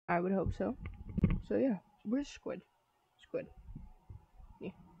I would hope so. So yeah, where's Squid? Squid.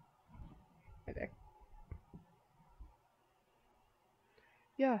 Yeah, right there.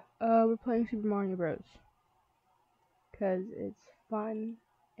 Yeah, we're playing Super Mario Bros. Because it's fun,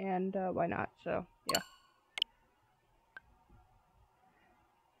 and why not? So, yeah.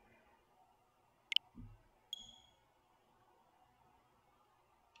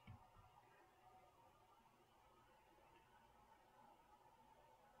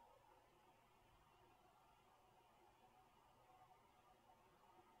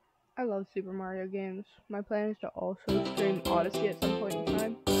 I love Super Mario games. My plan is to also stream Odyssey at some point in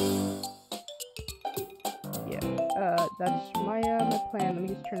time. Yeah, that's my plan. Let me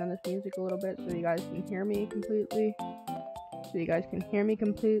just turn on this music a little bit so you guys can hear me completely.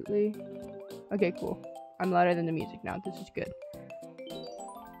 Okay, cool. I'm louder than the music now. This is good.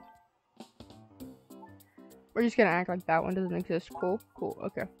 We're just gonna act like that one doesn't exist. Cool, cool,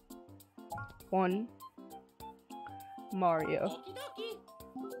 okay. One Mario.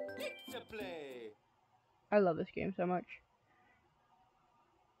 I love this game so much.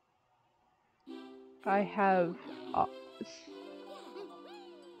 I have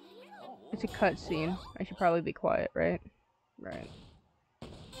it's a cutscene. I should probably be quiet, right? Right.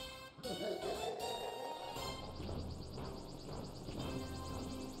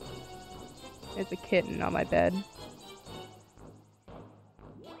 It's a kitten on my bed.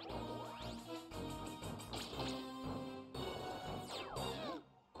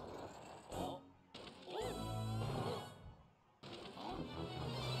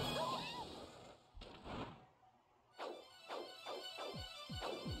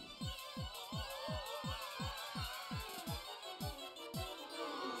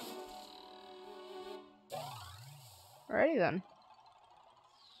 Alrighty then.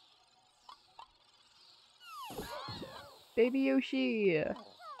 Baby Yoshi! Are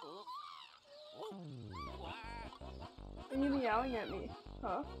you meowing at me?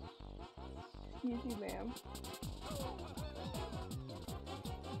 Huh? Excuse you, ma'am.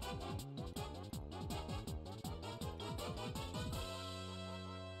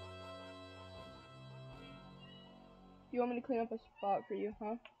 You want me to clean up a spot for you,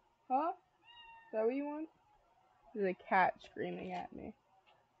 huh? Huh? Is that what you want? There's a cat screaming at me.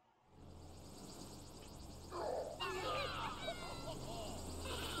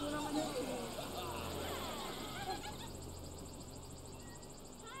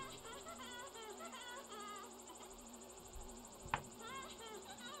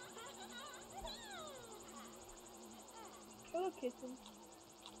 Hello, kitten.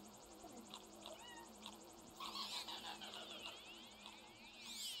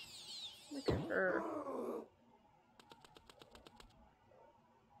 Look at her.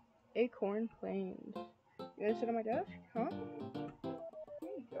 Acorn Plains. You gonna sit on my desk? Huh?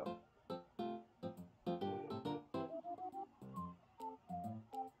 There you go.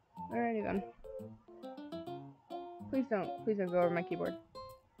 Alrighty then. Please don't go over my keyboard.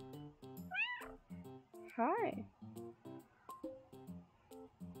 Hi.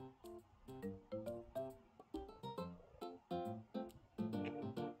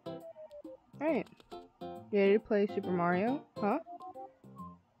 Alright. You ready to play Super Mario? Huh?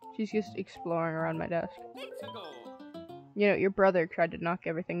 She's just exploring around my desk. You know, your brother tried to knock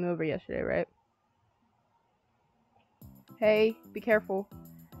everything over yesterday, right? Hey, be careful.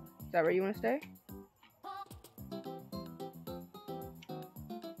 Is that where you want to stay?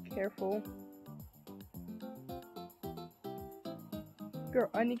 Careful. Girl,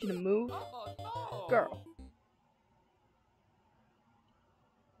 I need you to move. Girl.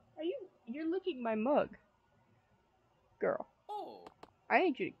 You're licking my mug. Girl. I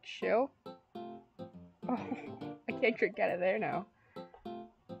need you to chill. Oh, I can't drink out of there now.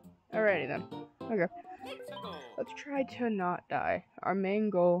 Alrighty then. Okay. Let's try to not die. Our main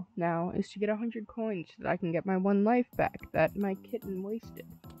goal now is to get 100 coins so that I can get my 1 life back that my kitten wasted.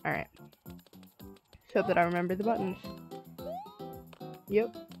 Alright. So that I remember the buttons.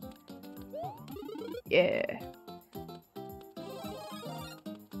 Yep. Yeah.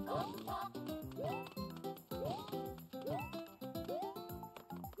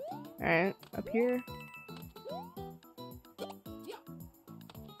 Alright, up here.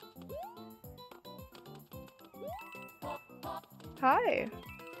 Hi.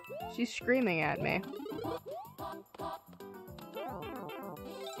 She's screaming at me.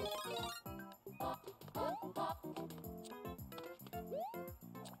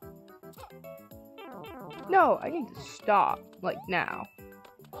 No, I need to stop. Like, now.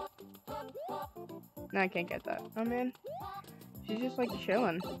 No, I can't get that. Oh, man. She's just, like,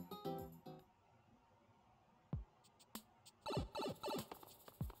 chilling.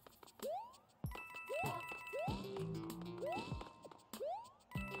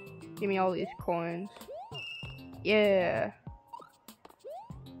 Give me all these coins. Yeah.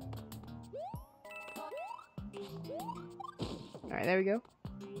 Alright, there we go.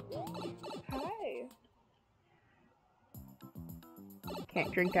 Hi.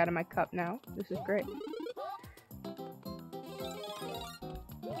 Can't drink out of my cup now. This is great.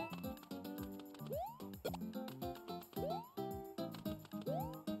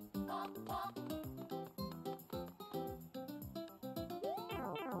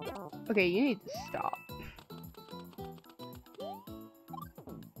 Okay, you need to stop.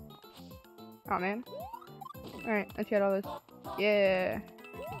 Oh man. Alright, let's get all this. Yeah.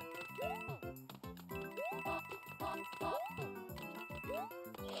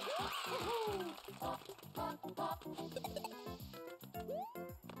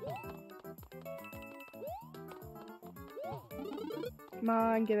 Come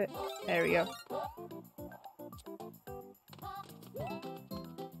on, give it. There we go.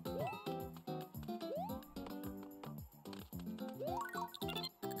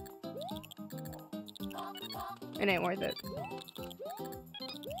 It ain't worth it.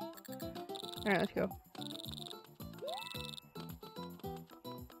 Alright, let's go.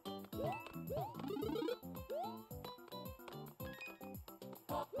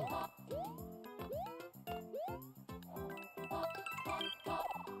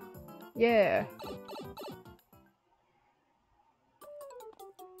 Yeah.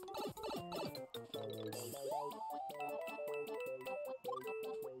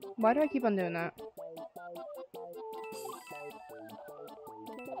 Why do I keep on doing that?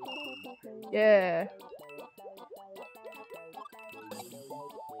 Yeah.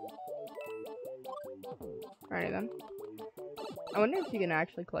 Alright then. I wonder if you can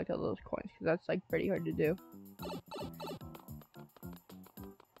actually collect all those coins, because that's like pretty hard to do.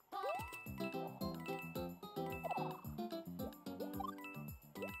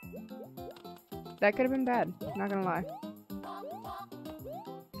 That could have been bad, not gonna lie.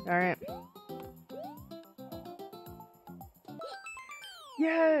 Alright.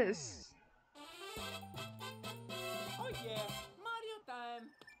 Yes! Oh yeah, Mario time!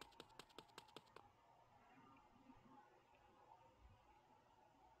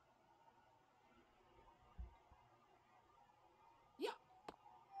 Yeah!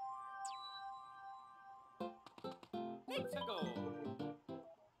 Let's go!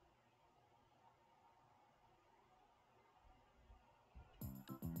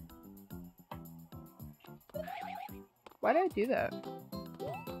 Why did I do that?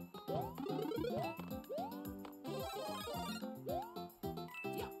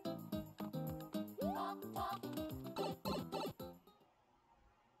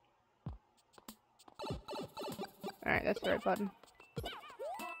 Alright, that's the right button.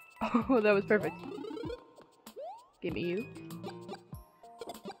 Oh, that was perfect. Give me you.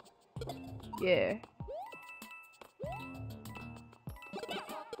 Yeah.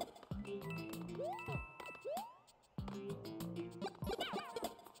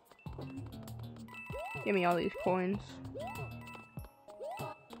 Give me all these coins.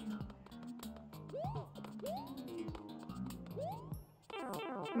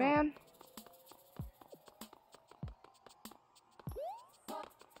 Man.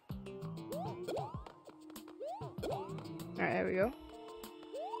 Alright, there we go.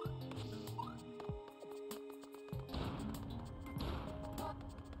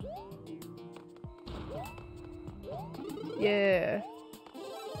 Yeah.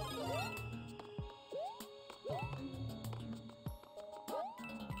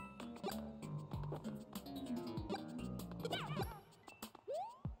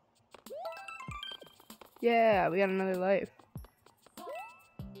 Yeah, we got another life.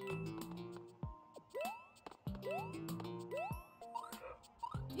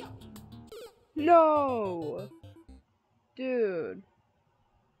 No! Dude.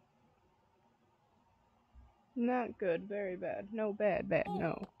 Not good, very bad. No, bad,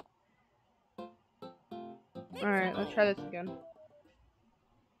 no. Alright, let's try this again.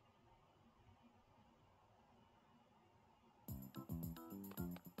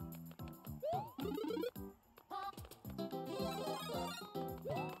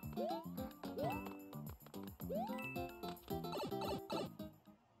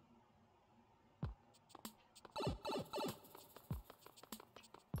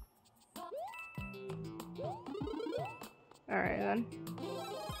 Alright then.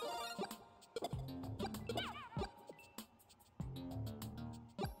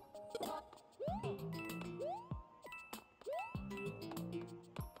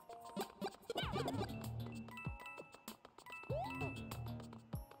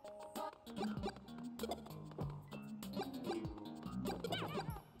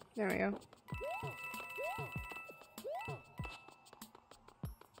 There we go.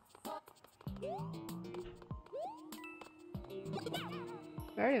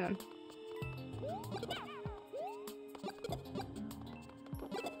 Alrighty then.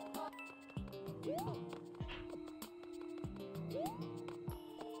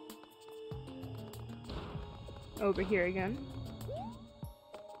 Over here again.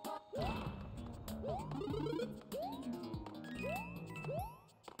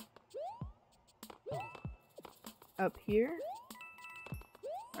 Up here.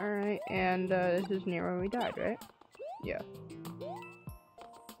 Alright, and this is near where we died, right? Yeah.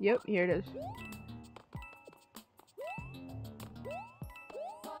 Yep, here it is.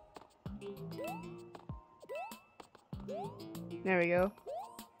 There we go.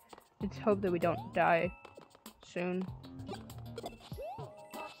 Let's hope that we don't die soon.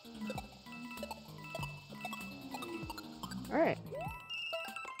 Alright.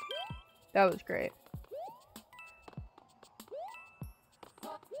 That was great.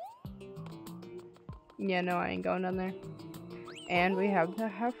 Yeah, no, I ain't going down there. And we have the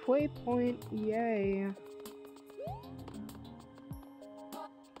halfway point. Yay.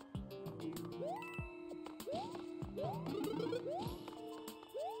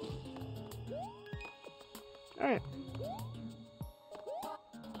 Alright.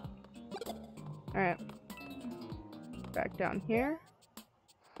 Alright. Back down here.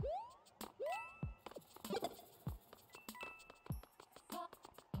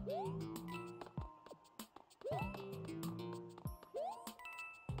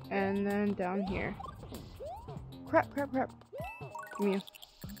 And then down here. Crap, crap, crap. Give me a...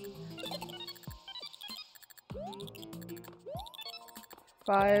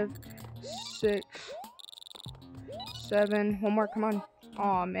 5, 6, 7. One more, come on.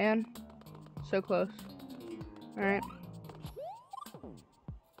 Aw, man. So close. Alright.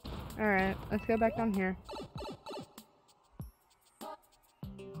 Alright, let's go back down here.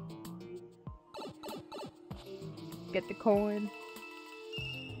 Get the coin.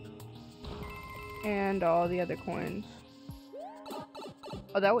 And all the other coins.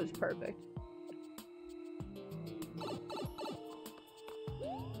 Oh, that was perfect.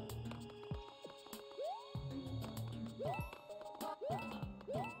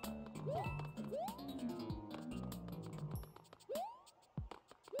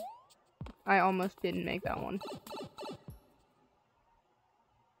 I almost didn't make that one.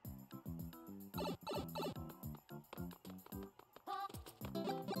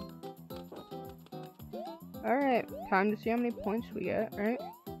 Alright, time to see how many points we get, right?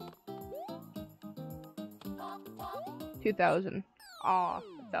 2,000. Aw,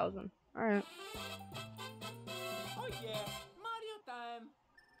 1,000. Alright. Oh yeah, Mario time.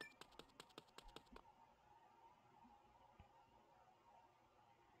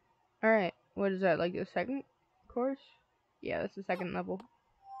 Alright, what is that, like the second course? Yeah, that's the second level.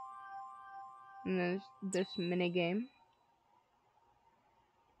 And there's this mini game.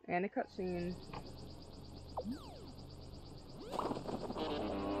 And a cutscene.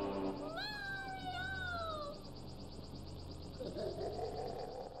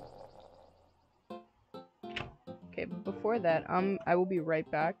 Okay, but before that, I will be right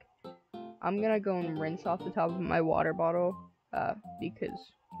back. I'm gonna go and rinse off the top of my water bottle, because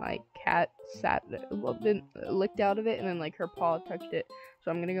my cat licked out of it, and then like her paw touched it. So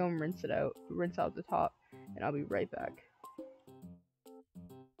I'm gonna go and rinse out the top, and I'll be right back.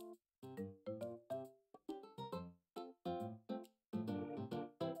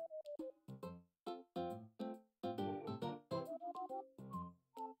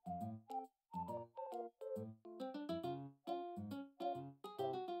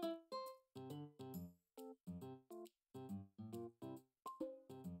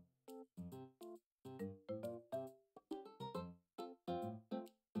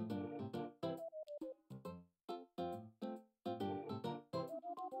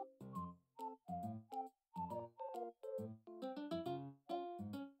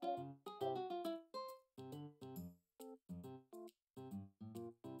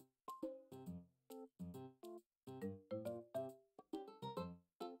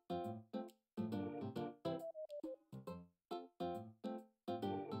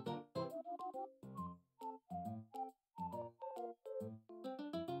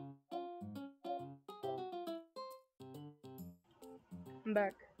 I'm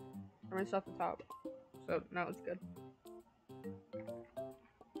back. I rinsed off the top, so now it's good.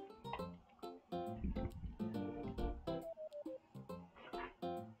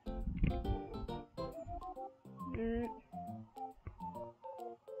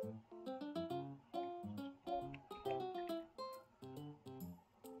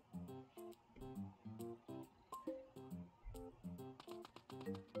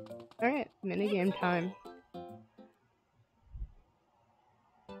 Alright, minigame time.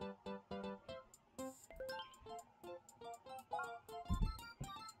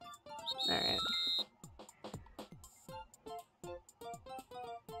 Alright.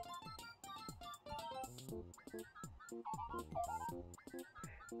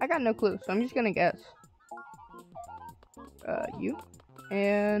 I got no clue, so I'm just gonna guess. U.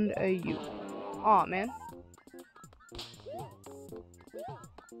 And a U. Aw, man.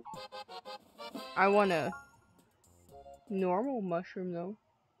 I want a normal mushroom, though.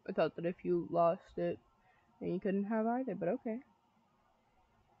 I thought that if you lost it, then you couldn't have either, but okay.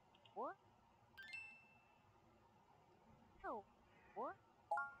 What? Oh, what?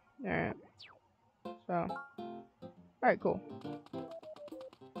 Alright. So. Alright, cool.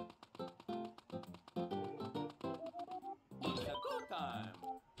 It's a go time.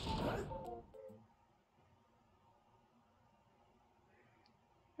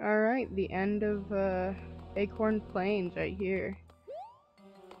 Alright, the end of Acorn Plains right here.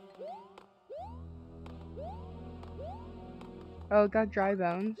 Oh, it got Dry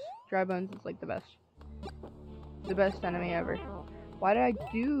Bones. Dry Bones is like the best. The best enemy ever. Why did I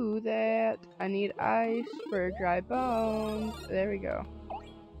do that? I need ice for Dry Bones. There we go.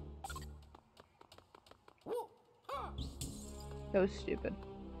 That was stupid.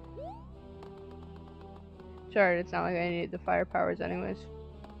 Sorry, it's not like I needed the fire powers anyways.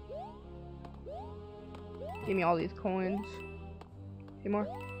 Give me all these coins. Two more?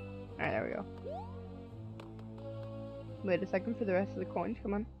 Alright, there we go. Wait a second for the rest of the coins,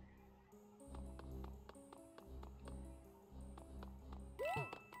 come on.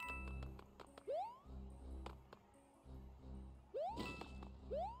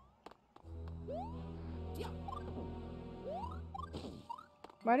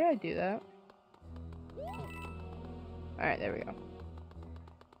 Why did I do that? Alright, there we go.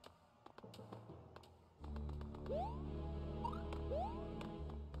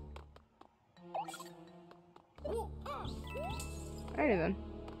 Alrighty then.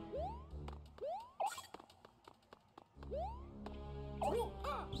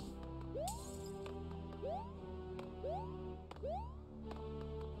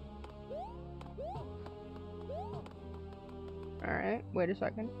 Alright, wait a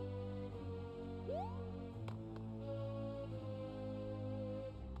second.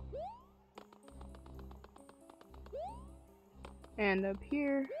 And up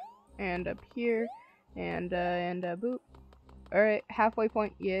here, and up here, and boop. Alright, halfway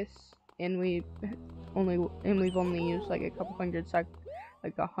point, yes. And we've only used like a couple hundred like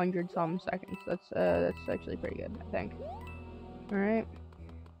 100-some seconds. That's actually pretty good, I think. Alright.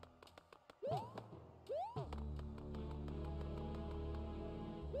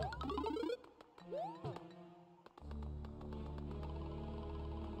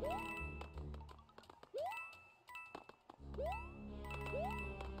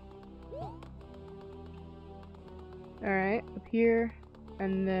 Alright, up here,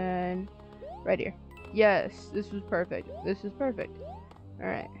 and then right here. Yes, this was perfect. This is perfect.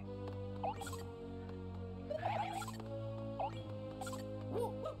 Alright.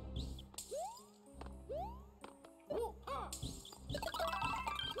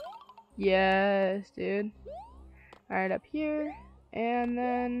 Yes, dude. Alright, up here, and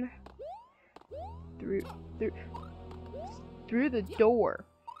then through the door.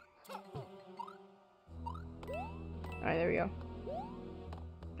 Alright, there we go.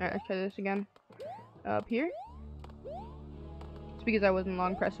 Alright, let's try this again. Up here. It's because I wasn't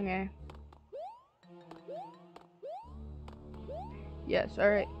long pressing A. Yes,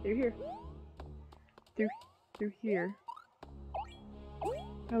 alright, through here. Through here.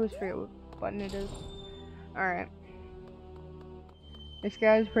 I always forget what button it is. Alright. This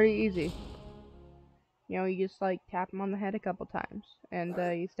guy's pretty easy. You know, you just like tap him on the head a couple times, and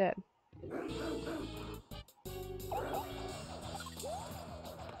he's dead.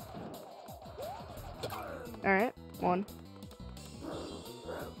 Alright, 1.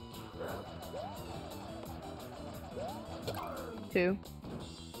 2.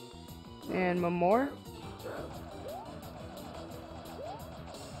 And one more.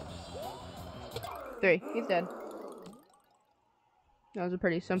 3. He's dead. That was a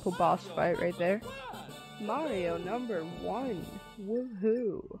pretty simple boss fight right there. Mario number 1.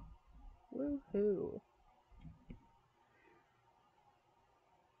 Woohoo. Woohoo.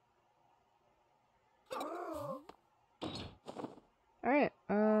 Alright,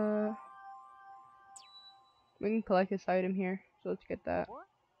 we can collect this item here, so let's get that.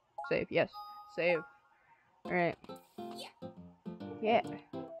 Save, yes, save. Alright. Yeah.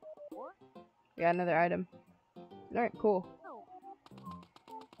 We got another item. Alright, cool.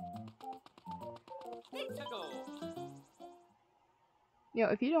 You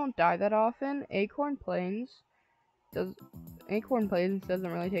know, if you don't die that often, Acorn Plains doesn't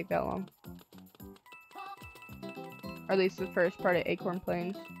really take that long. Or at least the first part of Acorn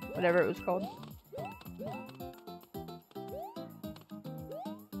Plains, whatever it was called.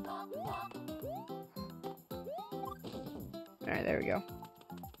 Alright, there we go.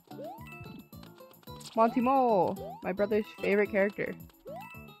 Monty Mole, my brother's favorite character.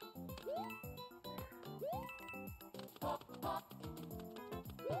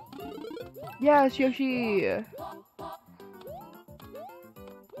 Yes, Yoshi!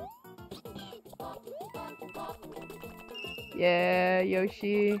 Yeah,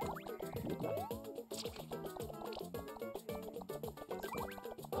 Yoshi.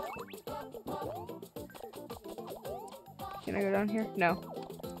 Can I go down here? No.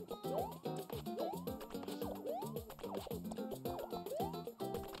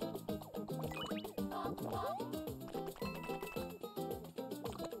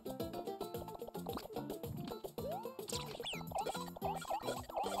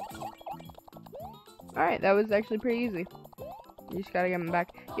 Alright, that was actually pretty easy. You just gotta get him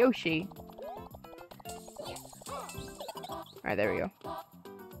back. Yoshi! Alright, there we go.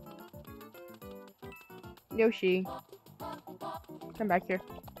 Yoshi. Come back here.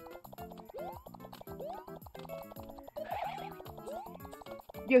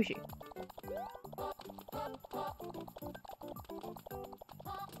 Yoshi.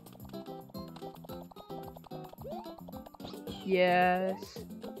 Yes.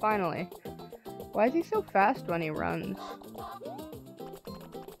 Finally. Why is he so fast when he runs?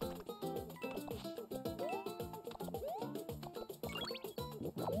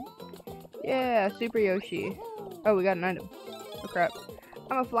 Yeah, Super Yoshi. Oh, we got an item. Oh crap.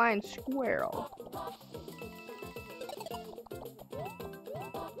 I'm a flying squirrel.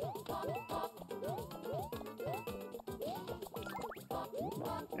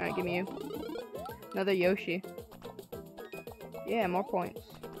 Alright, give me you. Another Yoshi. Yeah, more points.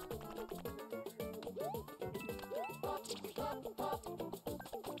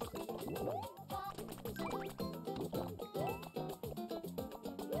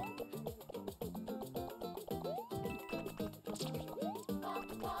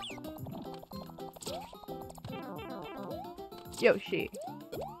 Yoshi.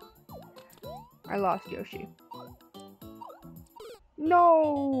 I lost Yoshi.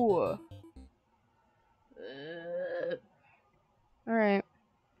 No! Alright.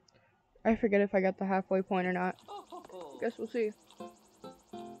 I forget if I got the halfway point or not. Guess we'll see.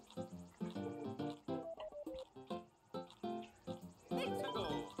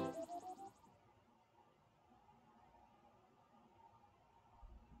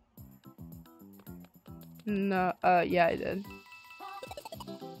 No, yeah, I did.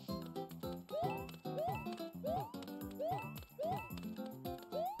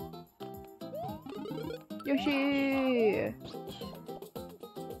 Yoshi!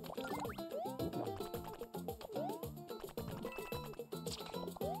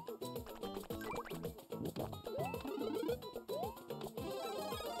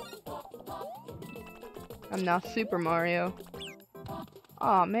 I'm now Super Mario.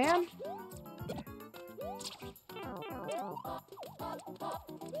 Aw, man.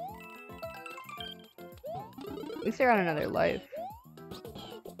 At least I got another life.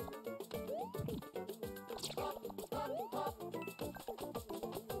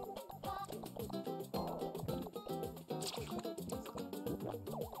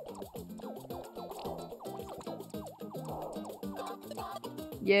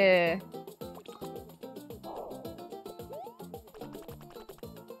 Yeah.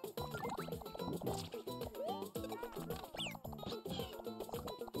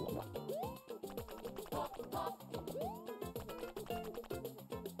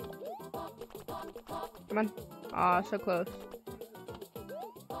 Come on. Aw, so close.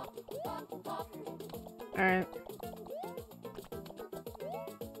 Alright.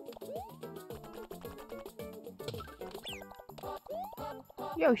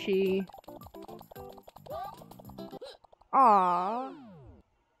 Yoshi. Aww.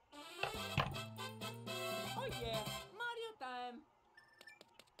 Oh yeah, Mario time.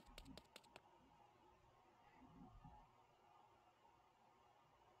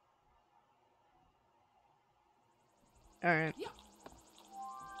 Alright. Yeah.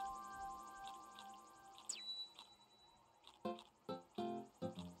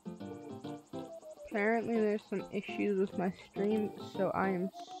 Apparently there's some issues with my stream, so I am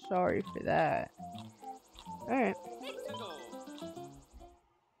sorry for that. Alright.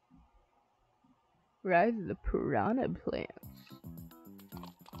 Rise of the Piranha Plants.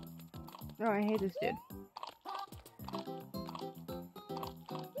 Oh, I hate this dude.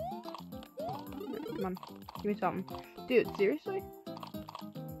 Come on. Give me something. Dude, seriously?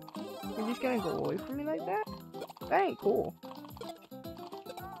 You're just gonna go away from me like that? That ain't cool.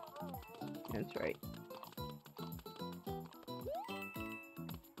 That's right.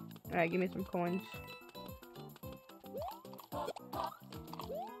 Alright, give me some coins.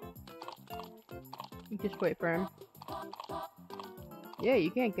 Just wait for him. Yeah,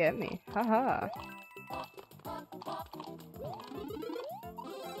 you can't get me. Haha.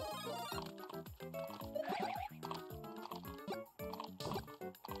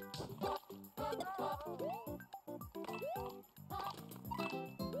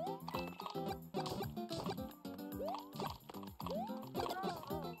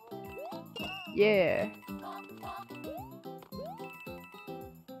 Yeah.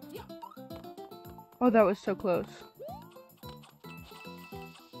 Oh, that was so close.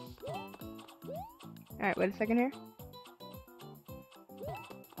 Alright, wait a second here.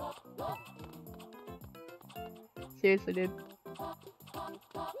 Seriously, dude.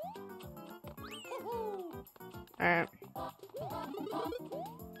 Alright.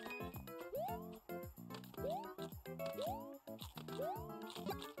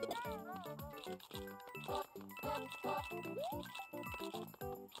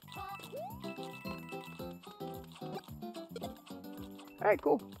 Alright,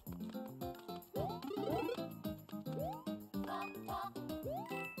 cool.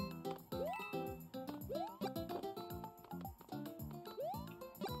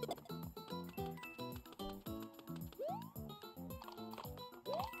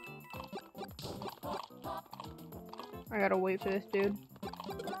 I gotta wait for this dude.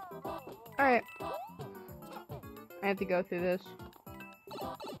 Alright. I have to go through this.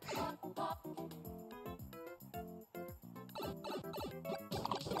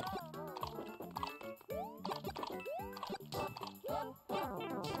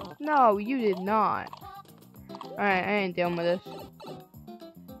 No, you did not. Alright, I ain't dealing with this.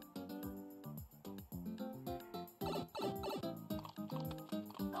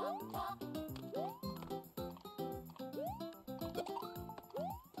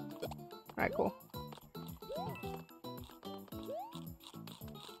 Alright, cool.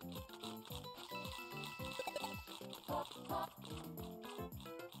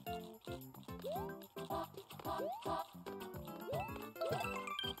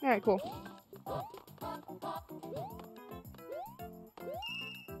 Alright, cool.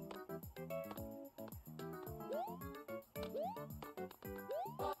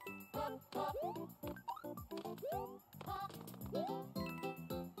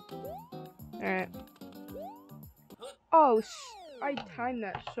 Alright. Oh, I timed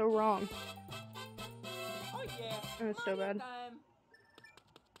that so wrong. Oh yeah. That's so bad. Time.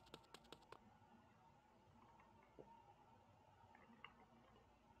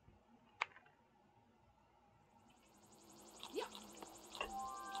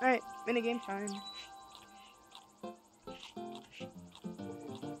 Alright, minigame time.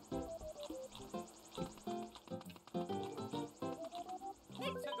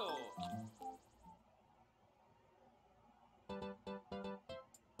 Let's go.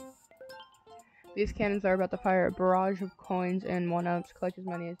 These cannons are about to fire a barrage of coins and 1-ups. Collect as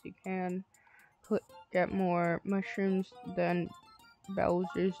many as you can. Get more mushrooms than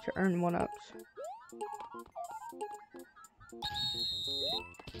Bowsers to earn 1-ups.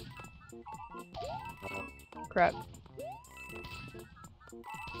 Crap.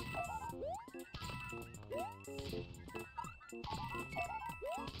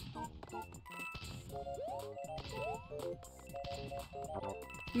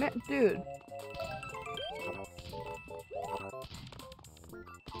 Dude.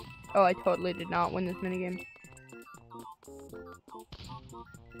 Oh, I totally did not win this minigame.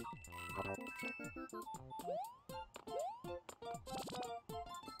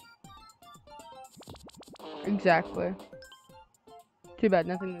 Exactly. Too bad,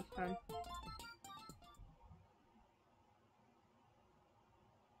 nothing this time.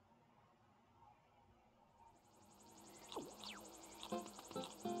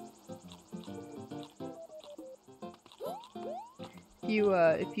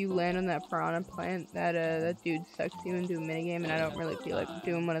 If you land on that piranha plant, that dude sucks you into a minigame, and I don't really feel like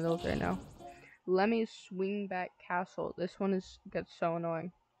doing one of those right now. Lemmy's Swingback Castle. This one gets so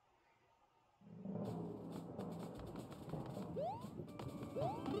annoying.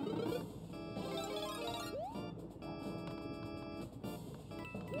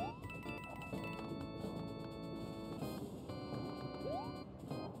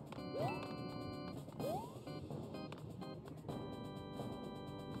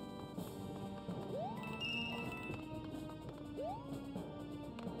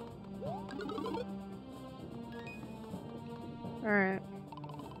 Alright.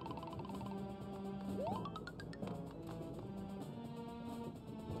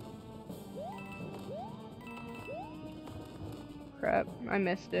 Crap, I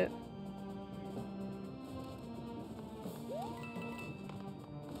missed it.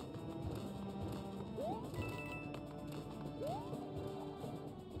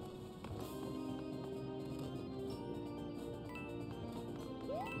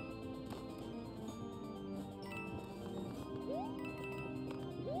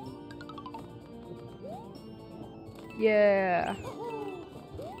 Yeah.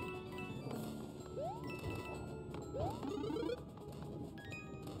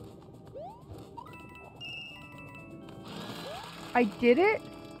 I did it?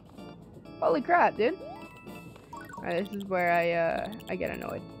 Holy crap, dude. Alright, this is where I get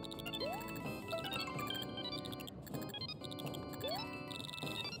annoyed.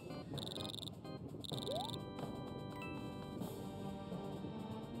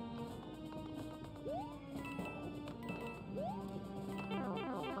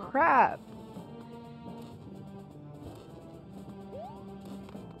 Crap.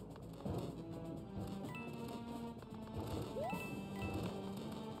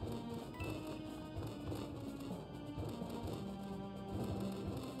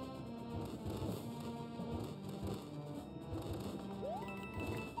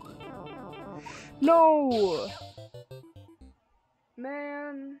 No!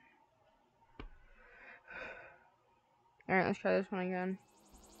 Man. Alright, let's try this one again.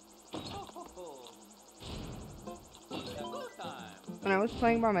 When I was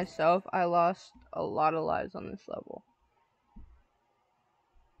playing by myself, I lost a lot of lives on this level.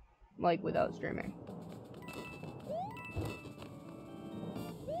 Like, without streaming.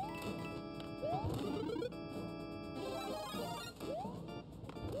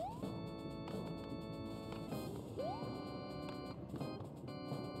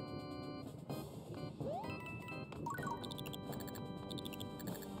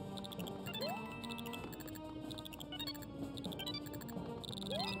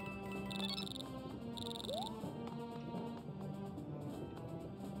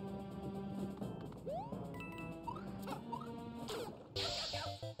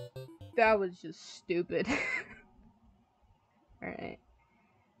 That was just stupid. Alright.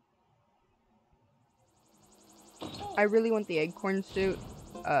 I really want the acorn suit,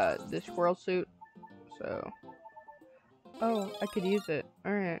 the squirrel suit, so... Oh, I could use it.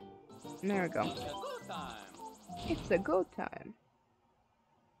 Alright. There we go. It's a go time.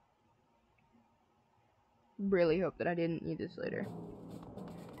 Really hope that I didn't need this later.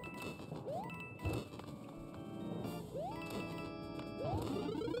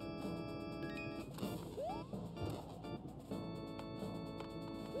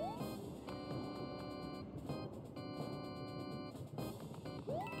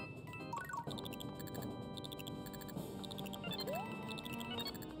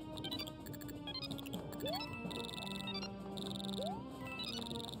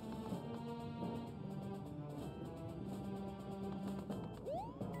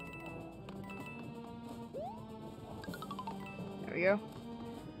 There we go.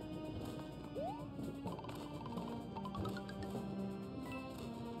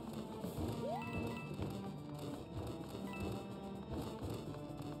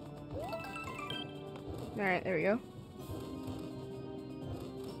 Alright, there we go.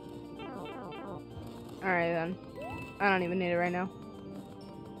 Alright then. I don't even need it right now.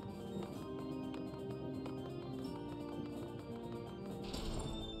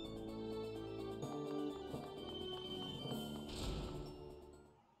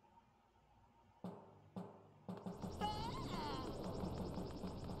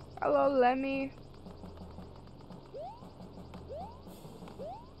 Hello, Lemmy.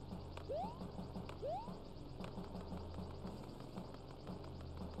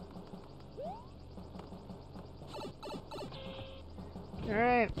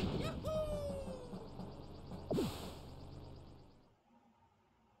 Alright.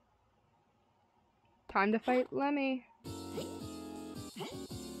 Time to fight Lemmy.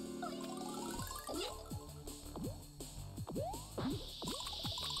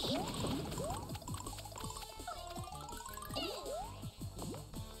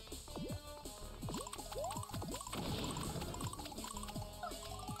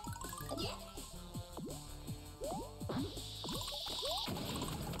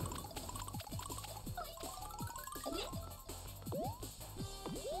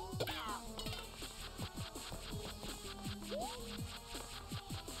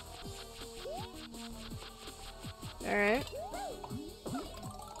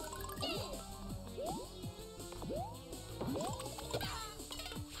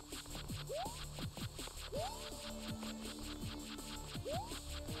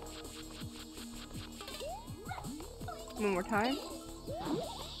 One more time.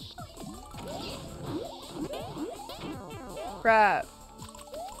 Crap.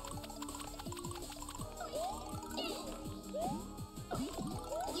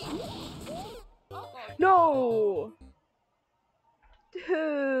 No!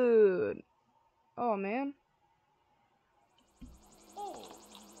 Dude. Oh, man.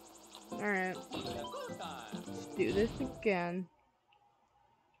 Alright. Let's do this again.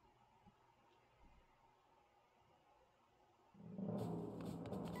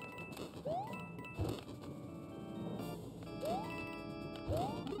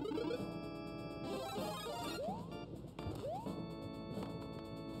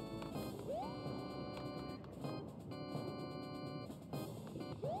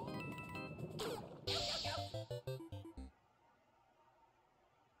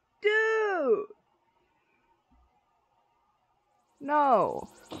 Dude! No!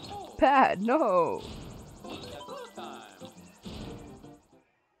 Bad, no!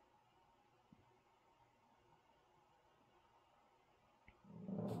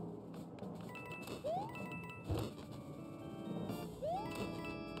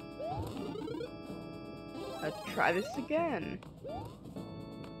 Let's try this again.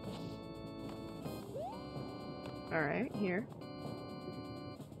 Alright, here.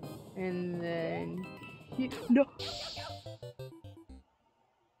 And then here. No!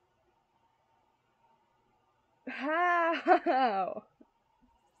 How?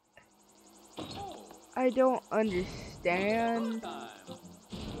 I don't understand.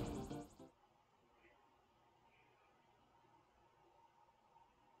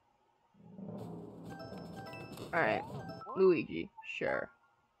 Alright, Luigi, sure.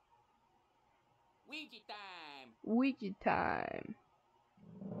 Ouija time. Ouija time.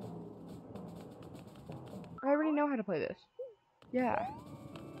 I already know how to play this. Yeah.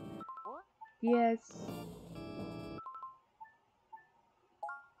 What? Yes.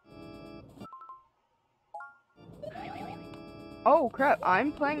 Oh crap,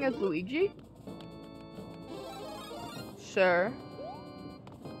 I'm playing as Luigi? Sir?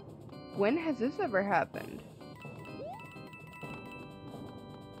 When has this ever happened?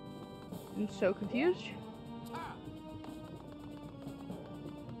 I'm so confused.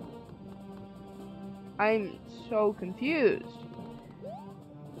 I'm so confused.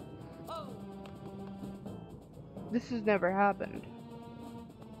 This has never happened.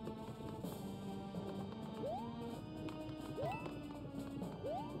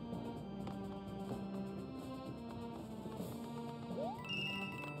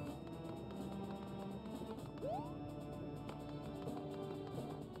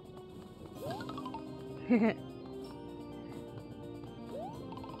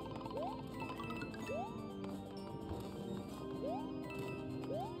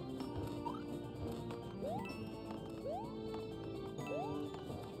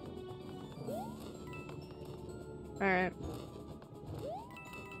 Alright.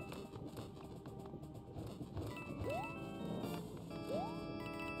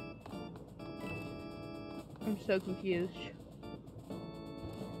 I'm so confused.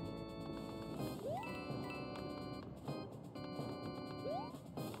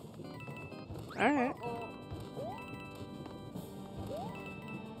 Alright.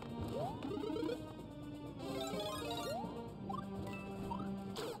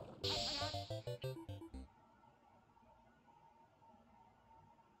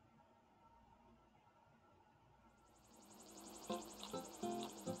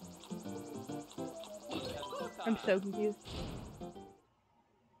 I'm so confused.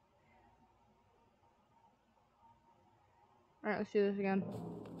 Alright, let's do this again.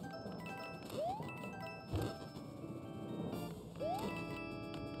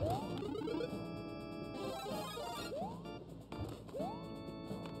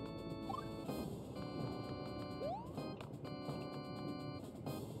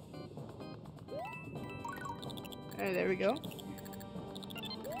 Alright, there we go.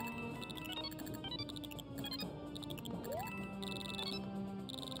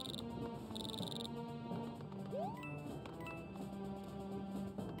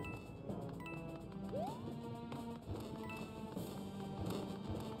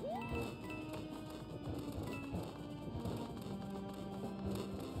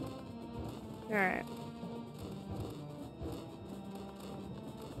 Alright.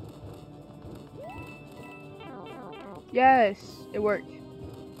 Yes, it worked.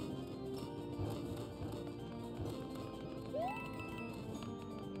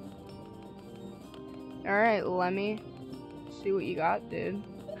 Alright, let me see what you got, dude.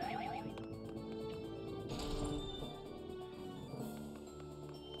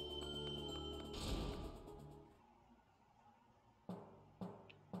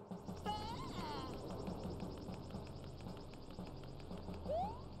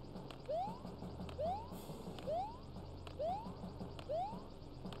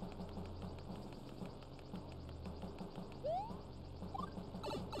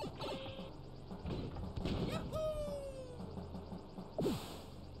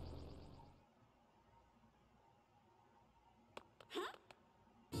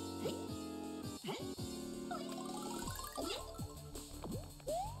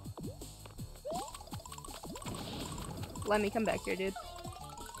 Let me come back here, dude.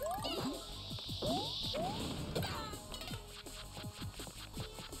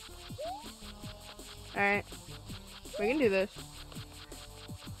 Alright. We can do this.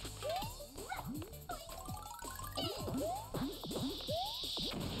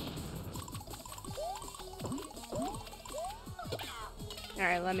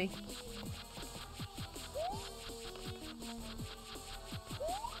 Alright, let me.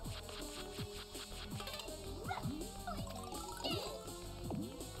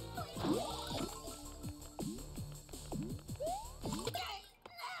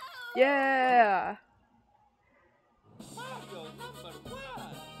 Yeah! Mario #1.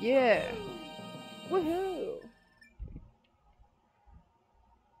 Yeah! Woohoo!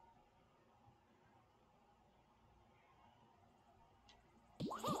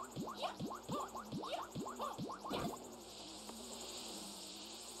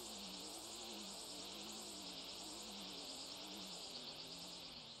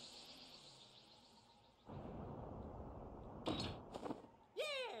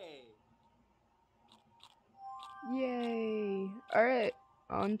 Yay! Yay! Alright,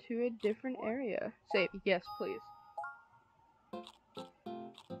 on to a different area. Save, yes, please.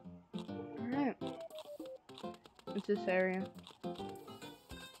 Alright. What's this area?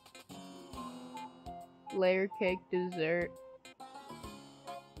 Layer cake dessert.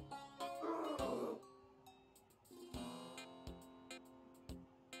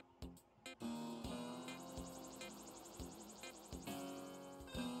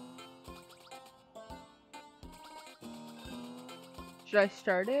 Should I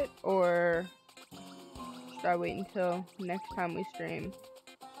start it, or should I wait until next time we stream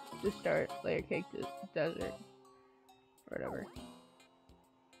to start Layer Cake Desert? Or whatever.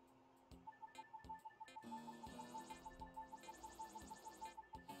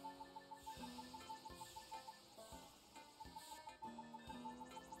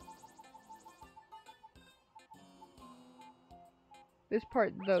 This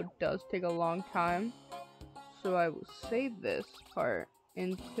part, though, does take a long time, so I will save this part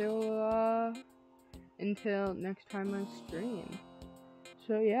until next time I stream.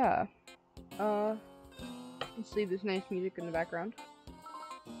 So yeah, let's leave this nice music in the background.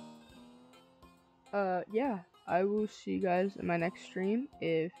 Yeah, I will see you guys in my next stream.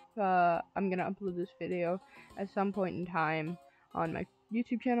 If I'm gonna upload this video at some point in time on my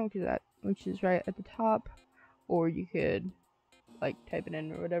YouTube channel, which is right at the top, or you could like type it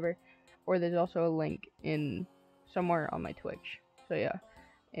in or whatever, or there's also a link in somewhere on my Twitch. So yeah,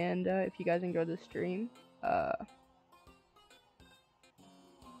 and if you guys enjoyed the stream,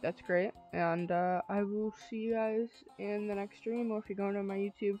 that's great, and I will see you guys in the next stream, or if you're going to my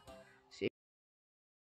YouTube